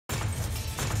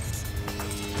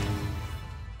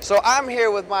So I'm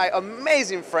here with my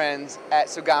amazing friends at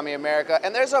Tsugami America,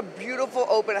 and there's a beautiful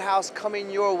open house coming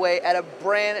your way at a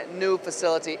brand new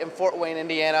facility in Fort Wayne,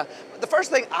 Indiana. But the first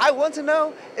thing I want to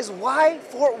know is why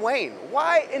Fort Wayne?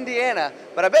 Why Indiana?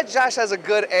 But I bet Josh has a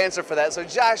good answer for that. So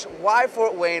Josh, why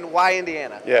Fort Wayne? Why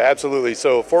Indiana? Yeah, absolutely.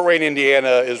 So Fort Wayne,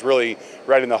 Indiana is really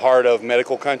right in the heart of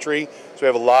medical country. So we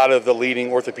have a lot of the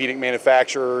leading orthopedic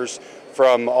manufacturers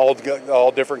from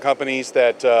all different companies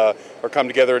that are come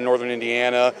together in northern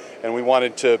Indiana, and we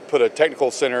wanted to put a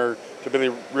technical center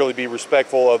to really be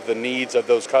respectful of the needs of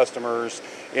those customers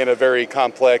in a very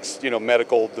complex,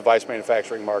 medical device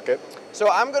manufacturing market. So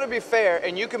I'm going to be fair,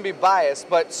 and you can be biased,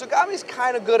 but Tsugami's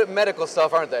kind of good at medical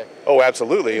stuff, aren't they? Oh,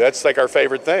 absolutely. That's like our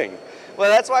favorite thing. Well,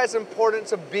 that's why it's important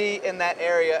to be in that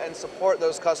area and support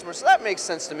those customers. So that makes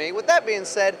sense to me. With that being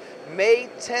said, May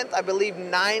 10th, I believe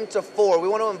 9 to 4, we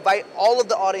want to invite all of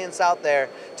the audience out there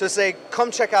to say,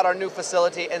 come check out our new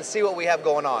facility and see what we have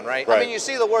going on, right? I mean, you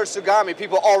see the word Tsugami,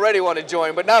 people already want to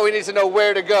join, but now we need to know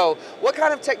where to go. What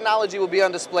kind of technology will be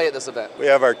on display at this event? We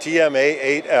have our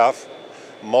TMA-8F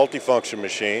multifunction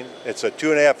machine. It's a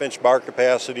 2.5-inch bar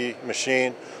capacity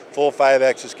machine, full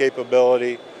 5-axis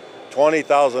capability,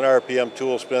 20,000 RPM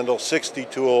tool spindle, 60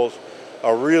 tools,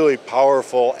 a really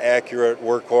powerful, accurate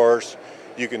workhorse.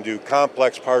 You can do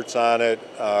complex parts on it,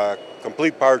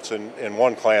 complete parts in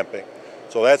one clamping.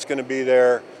 So that's going to be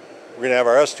there. We're going to have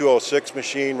our S206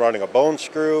 machine running a bone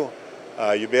screw.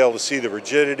 You'll be able to see the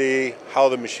rigidity, how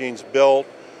the machine's built,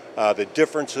 the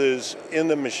differences in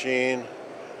the machine,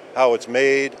 how it's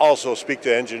made. Also speak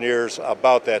to engineers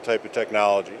about that type of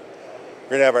technology.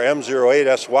 We're going to have our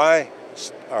M08SY,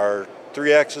 our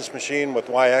 3-axis machine with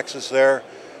Y-axis there,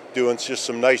 doing just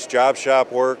some nice job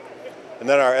shop work. And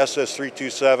then our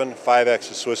SS327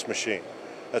 5-axis Swiss machine.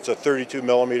 That's a 32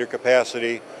 millimeter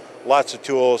capacity, lots of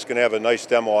tools, going to have a nice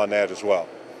demo on that as well.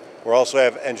 We'll also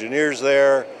have engineers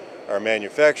there, our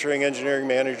manufacturing engineering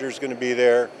manager is going to be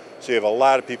there, so you have a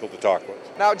lot of people to talk with.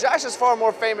 Now Josh is far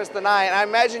more famous than I, and I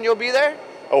imagine you'll be there?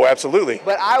 Oh, absolutely.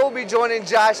 But I will be joining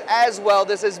Josh as well.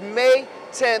 This is May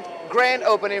 10th, grand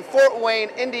opening, Fort Wayne,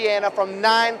 Indiana, from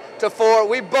 9 to 4.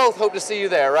 We both hope to see you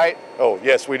there, right? Oh,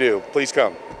 yes, we do. Please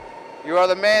come. You are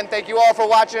the man. Thank you all for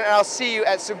watching, and I'll see you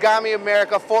at Tsugami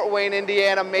America, Fort Wayne,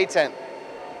 Indiana, May 10th.